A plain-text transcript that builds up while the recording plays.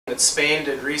that Spain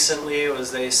did recently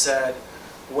was they said,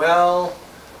 well,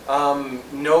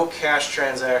 no cash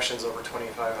transactions over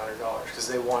 $2,500 because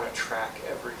they want to track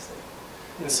everything.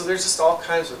 And so there's just all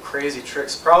kinds of crazy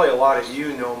tricks. Probably a lot of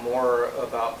you know more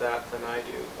about that than I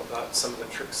do, about some of the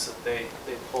tricks that they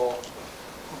pull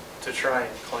to try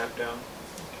and clamp down.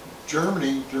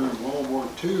 Germany during World War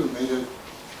II made it,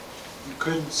 you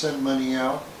couldn't send money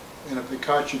out, and if they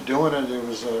caught you doing it, it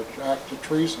was an act of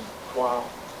treason. Wow.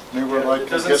 They were like, it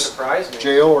doesn't surprise me.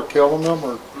 Jail or killing them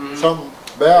or something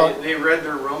bad. They read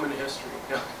their Roman history.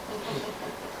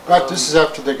 But this is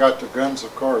after they got their guns,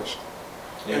 of course.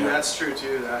 Yeah. And that's true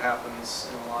too. That happens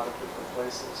in a lot of different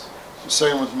places.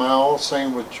 Same with Mao,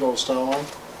 same with Joe Stalin.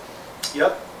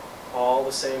 Yep, all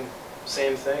the same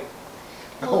thing.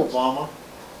 Obama.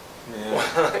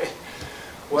 Yeah.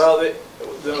 Well,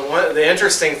 the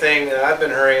interesting thing that I've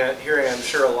been hearing, I'm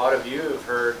sure a lot of you have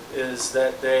heard, is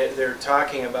that they're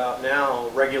talking about now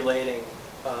regulating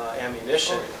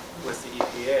ammunition with the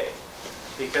EPA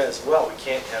because, well, we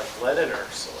can't have lead in our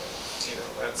soil. You know,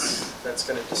 that's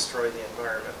going to destroy the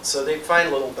environment. So they find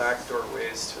little backdoor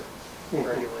ways to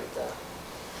regulate that.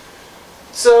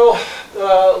 So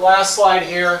last slide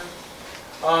here.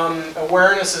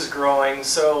 Awareness is growing.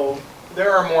 So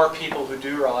there are more people who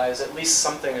do realize at least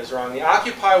something is wrong. The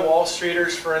Occupy Wall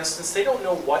Streeters, for instance, they don't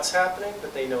know what's happening,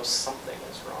 but they know something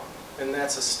is wrong. And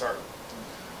that's a start.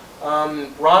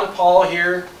 Ron Paul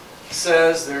here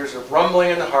says there's a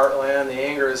rumbling in the heartland, the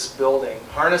anger is building.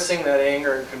 Harnessing that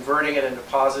anger and converting it into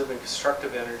positive and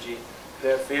constructive energy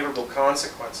could have favorable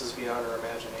consequences beyond our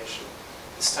imagination.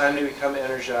 It's time to become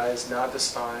energized, not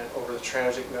despondent over the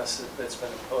tragic mess that's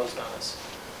been imposed on us.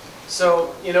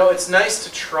 So, you know, it's nice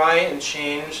to try and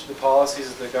change the policies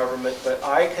of the government, but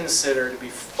I consider to be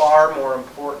far more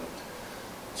important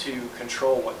to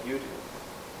control what you do.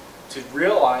 To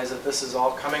realize that this is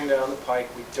all coming down the pike.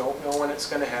 We don't know when it's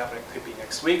going to happen. It could be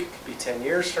next week, it could be 10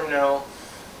 years from now.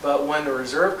 But when the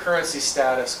reserve currency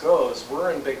status goes,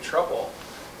 we're in big trouble.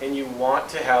 And you want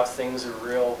to have things of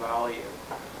real value.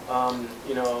 But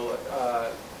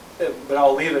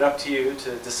I'll leave it up to you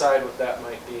to decide what that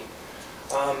might be.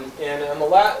 And on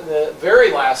the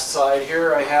very last slide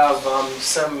here, I have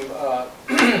some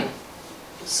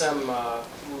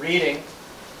reading.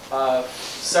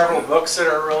 Several books that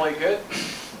are really good,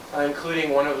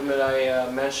 including one of them that I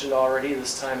mentioned already,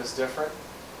 This Time is Different.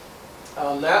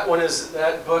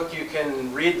 That book you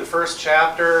can read the first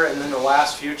chapter and then the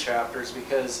last few chapters,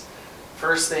 because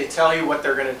first they tell you what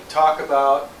they're going to talk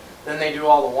about, then they do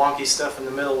all the wonky stuff in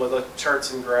the middle with the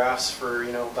charts and graphs for,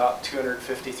 you know, about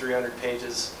 250, 300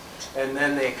 pages, and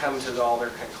then they come to all their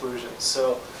conclusions.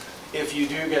 So if you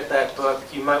do get that book,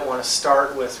 you might want to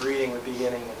start with reading the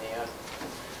beginning and the end.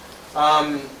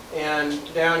 And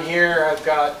down here I've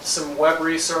got some web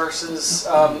resources.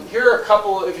 Here are a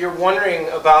couple, if you're wondering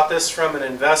about this from an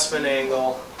investment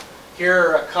angle, here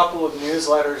are a couple of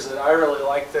newsletters that I really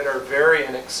like that are very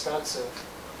inexpensive.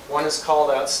 One is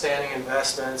called Outstanding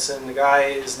Investments, and the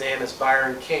guy, his name is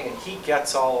Byron King, and he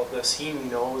gets all of this. He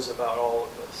knows about all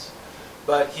of this.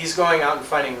 But he's going out and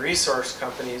finding resource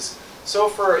companies. So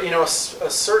for, you know, a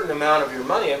certain amount of your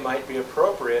money, it might be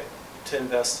appropriate to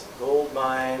invest in gold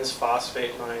mines,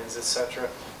 phosphate mines, etc.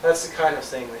 That's the kind of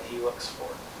thing that he looks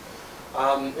for.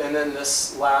 And then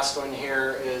this last one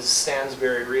here is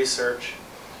Stansberry Research,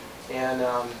 and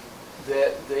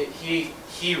he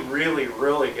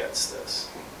really gets this.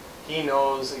 He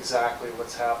knows exactly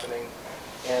what's happening,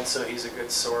 and so he's a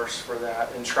good source for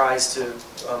that, and tries to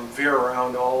veer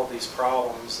around all of these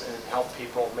problems and help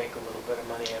people make a little bit of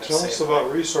money in a Tell safe us about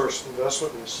way. resource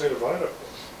investment in the state of Idaho.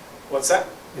 What's that?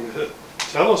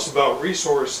 Tell us about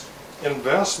resource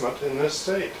investment in this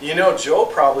state. You know, Joe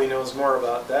probably knows more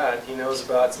about that. He knows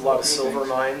about a lot of silver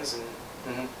mines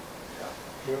and.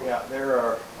 Yeah, there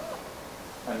are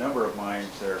a number of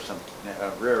mines. There are some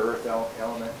rare earth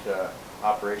element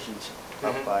operations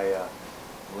up by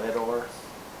lead ore,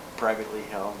 privately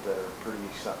held, that are pretty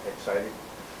exciting.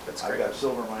 That's great. I've got a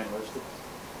silver mine listed.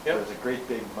 Yep. There's a great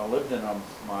big molybdenum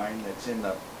mine that's in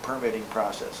the permitting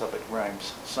process up at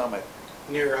Grimes Summit.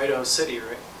 Near Idaho City,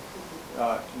 right?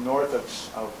 North of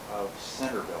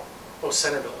Centerville. Oh,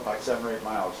 Centerville. About 7 or 8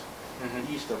 miles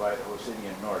east of Idaho City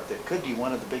and north. It could be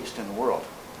one of the biggest in the world.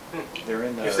 They're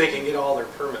in the... If they can get all their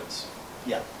permits.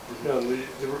 Yeah. Yeah,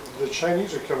 the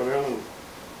Chinese are coming in and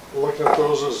looking at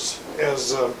those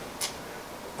as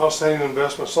outstanding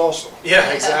investments also.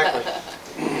 Yeah, exactly.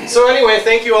 So anyway,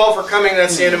 thank you all for coming.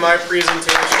 That's the end of my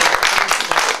presentation.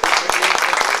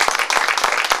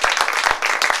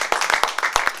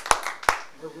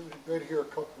 I read here a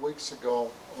couple weeks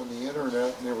ago on the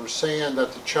internet, and they were saying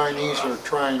that the Chinese are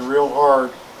trying real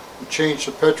hard change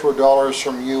the petrodollars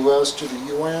from US to the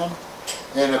yuan.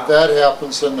 And if that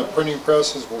happens, then the printing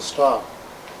presses will stop.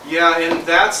 Yeah, and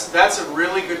that's a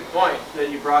really good point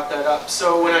that you brought that up.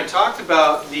 So when I talked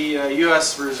about the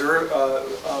U.S. reserve,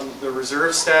 the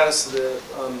reserve status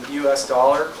of the U.S.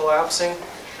 dollar collapsing,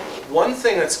 one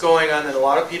thing that's going on that a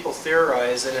lot of people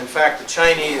theorize, and in fact the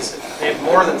Chinese, they've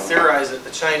more than theorized it,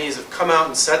 the Chinese have come out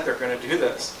and said they're going to do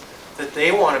this, that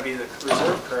they want to be the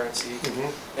reserve currency,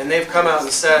 and they've come out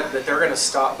and said that they're going to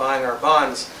stop buying our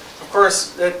bonds. Of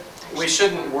course, we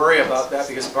shouldn't worry about that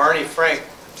because Barney Frank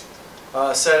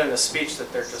said in a speech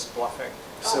that they're just bluffing.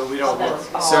 So we don't worry.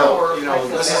 So, you know,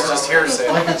 this is just hearsay.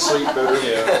 I can sleep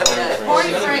better.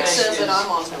 Barney Frank says that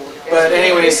I'm on board. But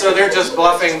anyway, so they're just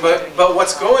bluffing. But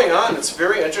what's going on that's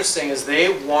very interesting is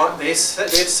they've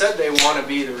said they want to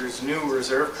be the new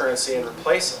reserve currency and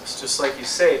replace us, just like you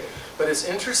say. But it's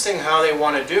interesting how they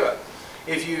want to do it.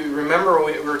 If you remember,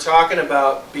 we were talking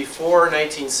about before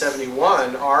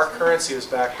 1971, our currency was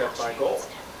backed up by gold.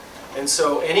 And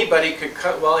so anybody could,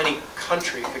 any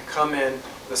country could come in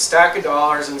with a stack of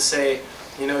dollars and say,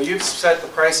 you know, you've set the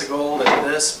price of gold at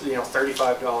this, you know,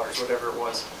 $35, whatever it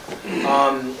was.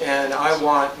 And I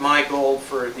want my gold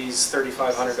for these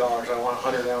 $3,500. I want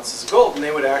 100 ounces of gold. And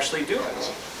they would actually do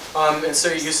it. And so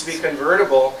it used to be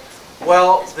convertible.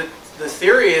 Well, the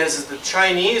theory is that the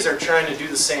Chinese are trying to do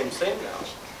the same thing now.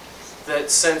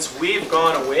 That since we've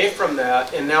gone away from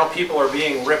that, and now people are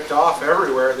being ripped off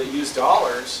everywhere that use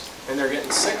dollars, and they're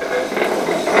getting sick of it.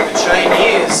 The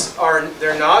Chinese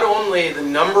they're not only the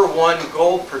 #1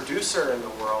 gold producer in the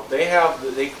world,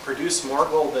 they produce more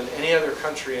gold than any other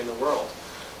country in the world.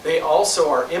 They also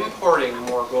are importing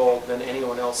more gold than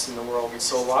anyone else in the world. And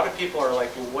so a lot of people are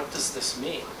like, well, what does this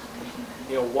mean?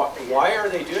 You know, why are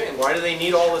they doing it? Why do they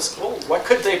need all this gold? What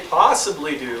could they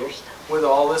possibly do with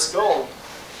all this gold?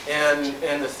 And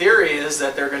the theory is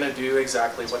that they're going to do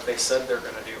exactly what they said they're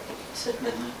going to do.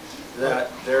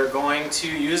 That they're going to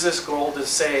use this gold to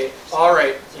say, all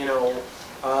right, you know,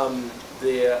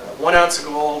 the 1 ounce of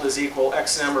gold is equal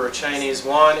X number of Chinese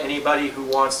yuan. Anybody who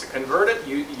wants to convert it,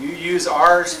 you use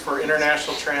ours for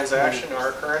international transaction,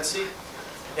 our currency.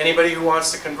 Anybody who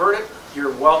wants to convert it,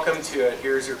 you're welcome to it.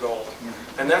 Here's your gold.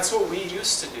 And that's what we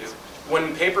used to do.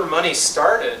 When paper money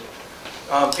started,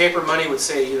 paper money would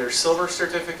say either silver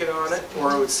certificate on it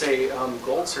or it would say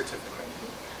gold certificate.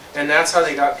 And that's how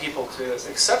they got people to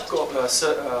accept gold,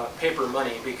 paper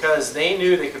money, because they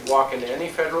knew they could walk into any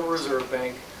Federal Reserve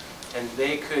Bank and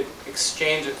they could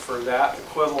exchange it for that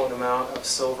equivalent amount of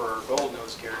silver or gold, and it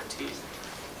was guaranteed.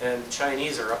 And the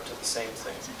Chinese are up to the same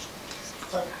thing.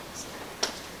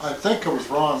 I think it was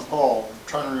Ron Paul, I'm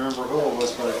trying to remember who it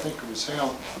was, but I think it was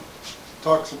him,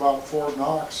 talks about Fort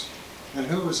Knox. And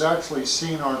who has actually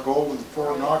seen our gold in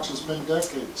Fort Knox has been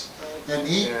decades. And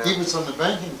he was on the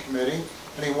banking committee,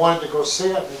 and he wanted to go see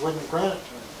it, and they wouldn't grant it to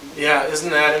him. Yeah,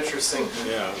 isn't that interesting?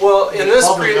 Yeah. Well, in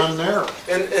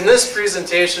this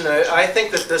presentation, I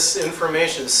think that this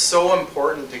information is so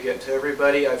important to get to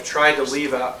everybody. I've tried to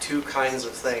leave out two kinds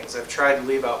of things. I've tried to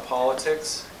leave out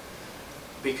politics,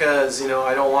 because, you know,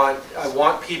 I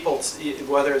want people, to,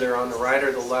 whether they're on the right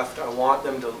or the left, I want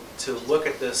them to look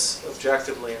at this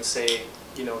objectively and say,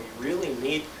 you know, you really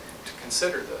need to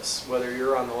consider this, whether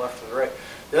you're on the left or the right.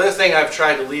 The other thing I've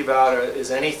tried to leave out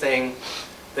is anything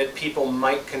that people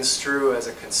might construe as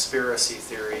a conspiracy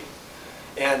theory.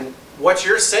 And what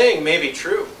you're saying may be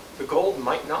true. The gold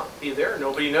might not be there.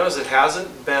 Nobody knows. It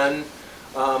hasn't been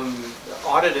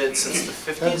audited since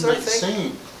the 50s, I think.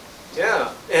 Seen.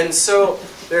 Yeah, and so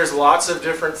there's lots of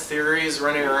different theories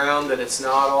running around that it's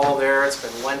not all there, it's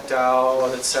been lent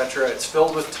out, etc. It's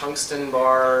filled with tungsten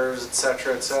bars,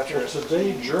 etc., etc. Well,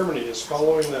 today Germany is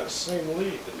following that same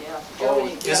lead. Yeah. Oh,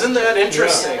 isn't that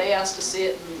interesting? Yeah, they asked to see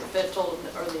it, and the Fed told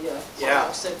them, or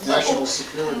the said no. National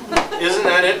security. Isn't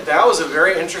that it? That was a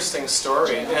very interesting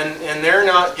story, and they're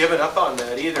not giving up on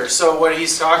that either. So what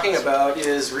he's talking about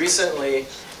is recently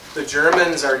the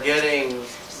Germans are getting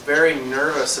very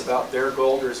nervous about their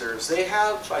gold reserves. They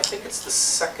have, I think it's the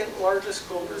second largest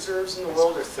gold reserves in the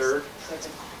world, or third?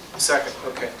 Second,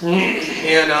 okay.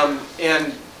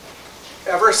 And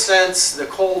ever since the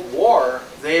Cold War,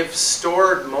 they've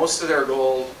stored most of their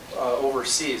gold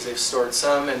overseas. They've stored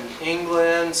some in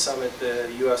England, some at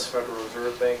the U.S. Federal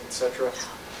Reserve Bank, etc.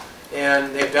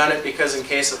 And they've done it because in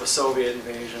case of a Soviet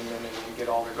invasion, then they would get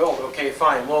all their gold. Okay,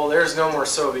 fine. Well, there's no more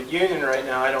Soviet Union right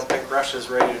now. I don't think Russia's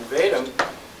ready to invade them.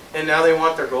 And now they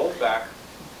want their gold back.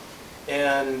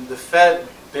 And the Fed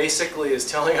basically is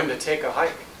telling them to take a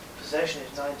hike. Possession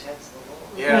is 9/10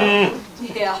 of the law. Yeah.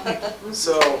 Yeah.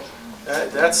 So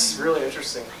that's really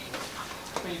interesting.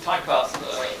 When you talk about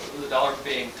the dollar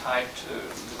being tied to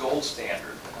the gold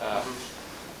standard,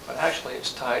 but actually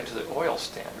it's tied to the oil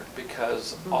standard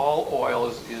because all oil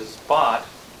is bought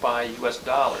by U.S.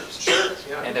 dollars. Sure,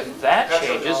 yeah. And if that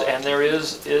changes, Petrodollar. and there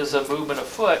is a movement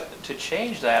afoot to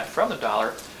change that from the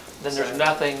dollar, then there's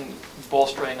nothing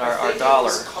bolstering our dollar.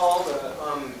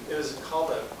 It was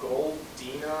called a gold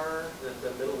dinar,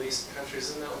 the Middle East countries,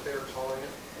 isn't that what they were calling it?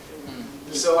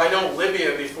 So I know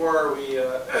Libya, before we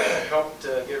helped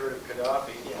get rid of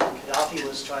Gaddafi. Yeah, Gaddafi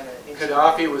was trying to.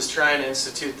 Gaddafi was trying to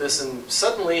institute this, and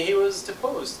suddenly he was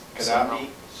deposed. Gaddafi,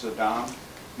 Saddam,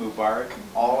 Mubarak,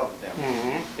 all of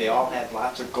them, they all had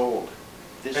lots of gold.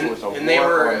 This was a war. And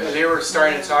they were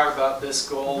starting to talk about this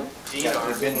gold dinar.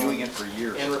 They've been doing it for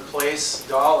years. And replace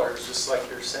dollars, just like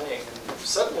you're saying. And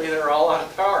suddenly they're all out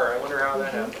of power. I wonder how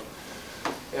that happened.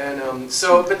 And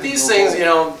but these things,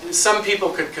 some people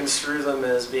could construe them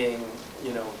as being,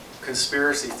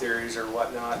 conspiracy theories or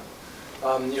whatnot.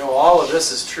 All of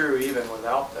this is true even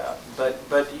without that.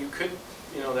 But you could,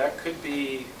 that could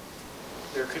be,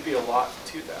 there could be a lot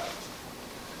to that.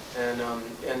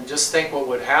 And just think what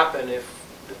would happen if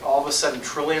all of a sudden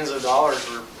trillions of dollars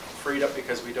were freed up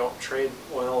because we don't trade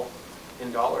oil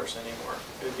in dollars anymore.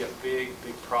 It would be a big,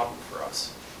 big problem for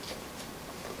us.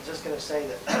 I was just going to say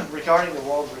that regarding the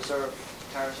world reserve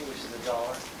currency, which is the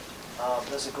dollar,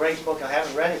 there's a great book. I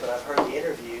haven't read it, but I've heard the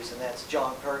interviews, and that's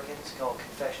John Perkins, called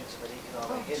Confessions of an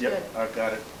Economic History. Yep, I've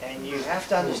got it. And you have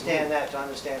to understand that to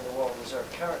understand the world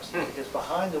reserve currency, because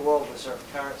behind the world reserve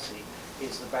currency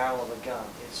is the barrel of a gun.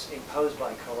 It's imposed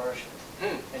by coercion.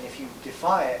 And if you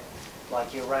defy it,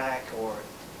 like Iraq or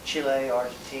Chile,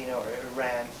 Argentina, or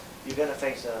Iran, you're going to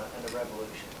face a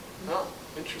revolution. Oh,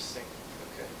 interesting.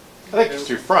 Okay. I think there's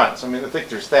two fronts. I mean, I think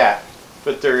there's that,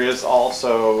 but there is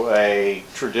also a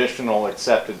traditional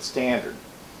accepted standard.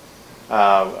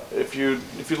 If you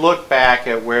look back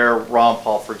at where Ron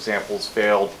Paul, for example, has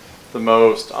failed the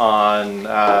most on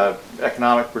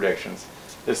economic predictions,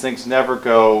 is things never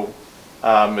go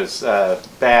as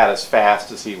bad as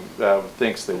fast as he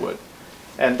thinks they would,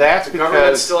 and that's the government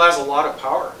because still has a lot of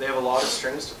power. They have a lot of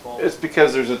strings to pull. it's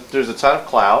because there's a ton of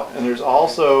clout, and there's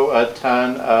also a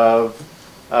ton of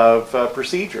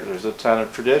procedure. There's a ton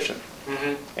of tradition,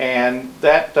 and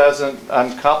that doesn't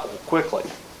uncouple quickly.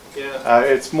 Yeah.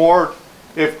 It's more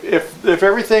if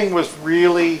everything was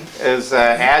really as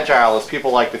agile as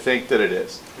people like to think that it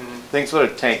is. Things would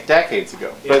have tanked decades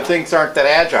ago, but things aren't that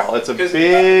agile. It's a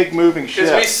big moving shift.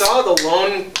 Because we saw the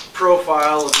loan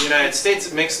profile of the United States,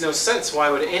 it makes no sense. Why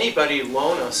would anybody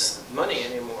loan us money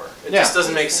anymore? It just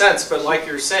doesn't make sense. But like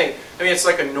you're saying, I mean, it's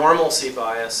like a normalcy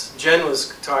bias. Jen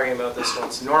was talking about this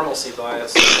once, normalcy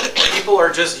bias. People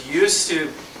are just used to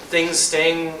things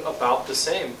staying about the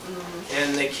same,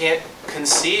 and they can't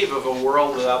conceive of a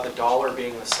world without the dollar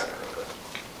being the center of it.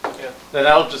 Yeah. Then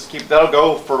that'll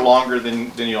go for longer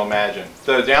than you'll imagine.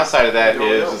 The downside of that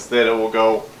is that it will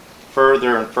go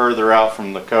further and further out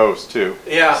from the coast too.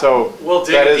 Yeah. So we'll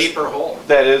dig a deeper hole.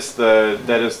 That is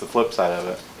the flip side of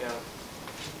it. Yeah.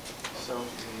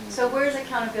 So where's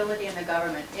accountability in the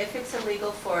government? If it's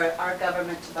illegal for our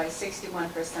government to buy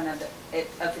 61%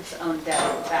 of its own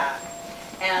debt back,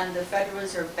 and the Federal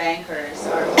Reserve bankers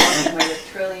are walking away with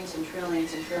trillions and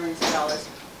trillions and trillions of dollars,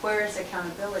 where is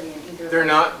accountability in either? They're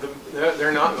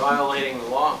not violating the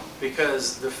law,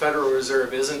 because the Federal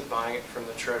Reserve isn't buying it from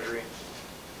the Treasury.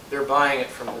 They're buying it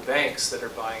from the banks that are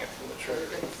buying it from the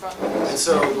Treasury. And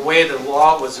so the way the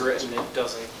law was written, it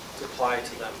doesn't apply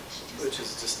to them, which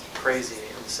is just crazy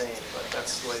and insane, but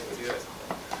that's the way we do it.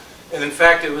 And in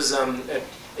fact, it was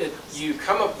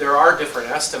there are different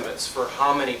estimates for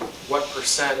what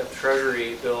percent of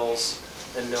Treasury bills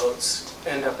and notes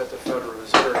end up at the Federal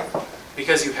Reserve,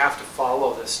 because you have to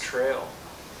follow this trail.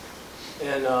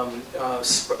 And I'm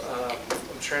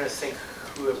trying to think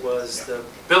who it was,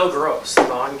 Bill Gross, the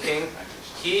bond king.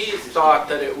 He thought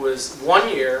that it was, one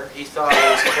year, he thought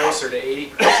it was closer to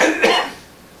 80%.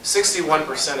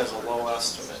 61% is a low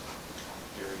estimate.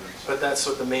 But that's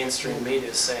what the mainstream media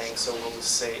is saying, so we'll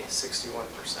just say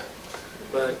 61%.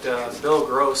 But Bill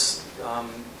Gross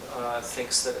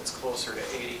thinks that it's closer to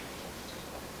 80.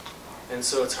 And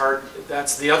so it's hard,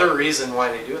 that's the other reason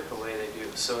why they do it the way they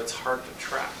do. So it's hard to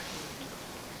track.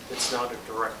 It's not a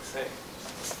direct thing.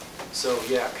 So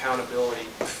yeah, accountability.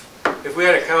 If we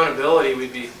had accountability,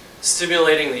 we'd be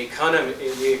stimulating the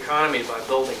economy by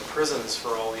building prisons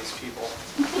for all these people.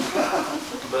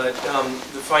 But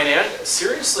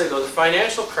seriously though, the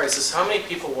financial crisis, how many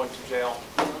people went to jail?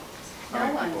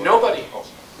 No one. Nobody.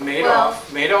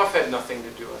 Madoff had nothing to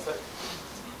do with it.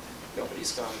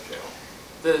 Nobody's gone to jail.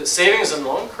 The savings and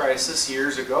loan crisis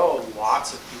years ago,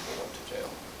 lots of people went to jail.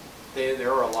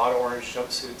 there were a lot of orange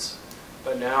jumpsuits,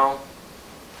 but now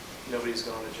nobody's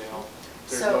going to jail.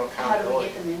 There's no So how do we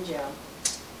accountability. get them in jail?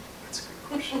 That's a good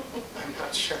question. I'm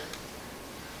not sure.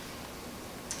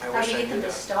 I How wish do we I get knew them to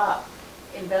that. stop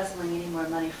embezzling any more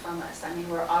money from us? I mean,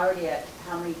 we're already at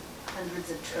how many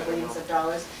hundreds of trillions of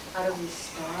dollars? How do we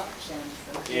stop them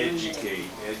from doing it?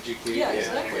 Educate. Yeah,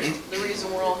 exactly. The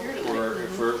reason we're all here tonight.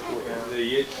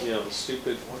 If the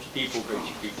stupid people that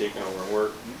you keep taking over and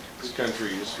work, this country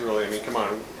is really, I mean, come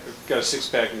on, you've got a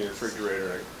six-pack in your refrigerator,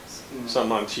 like,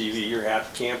 something on TV, you're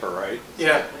half camper, right?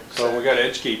 Yeah. So we gotta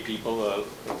educate people,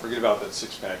 forget about that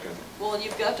six-pack and Well, and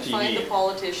you've got to TV. find the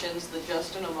politicians, the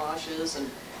Justin Amashes, and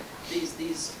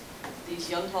these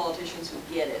young politicians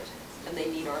who get it, and they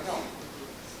need our help.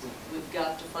 We've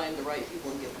got to find the right people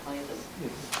and get behind them.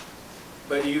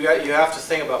 But you have to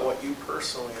think about what you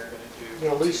personally are going to do.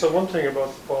 You know, Lisa, one thing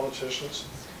about the politicians,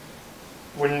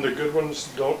 when the good ones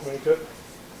don't make it,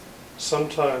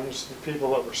 sometimes the people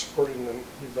that were supporting them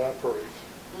evaporate.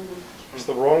 It's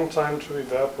the wrong time to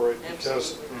evaporate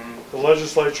because Absolutely. the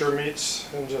legislature meets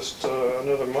in just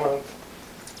another month,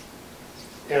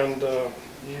 and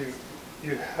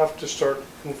you have to start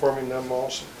informing them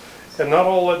also. And not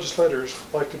all legislators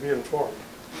like to be informed.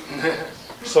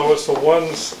 So it's the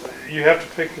ones, you have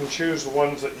to pick and choose the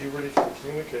ones that you really can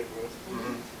communicate with.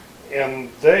 And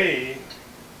they,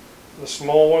 the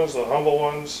small ones, the humble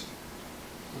ones,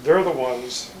 they're the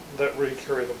ones that really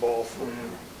carry the ball for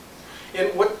you.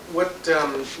 And what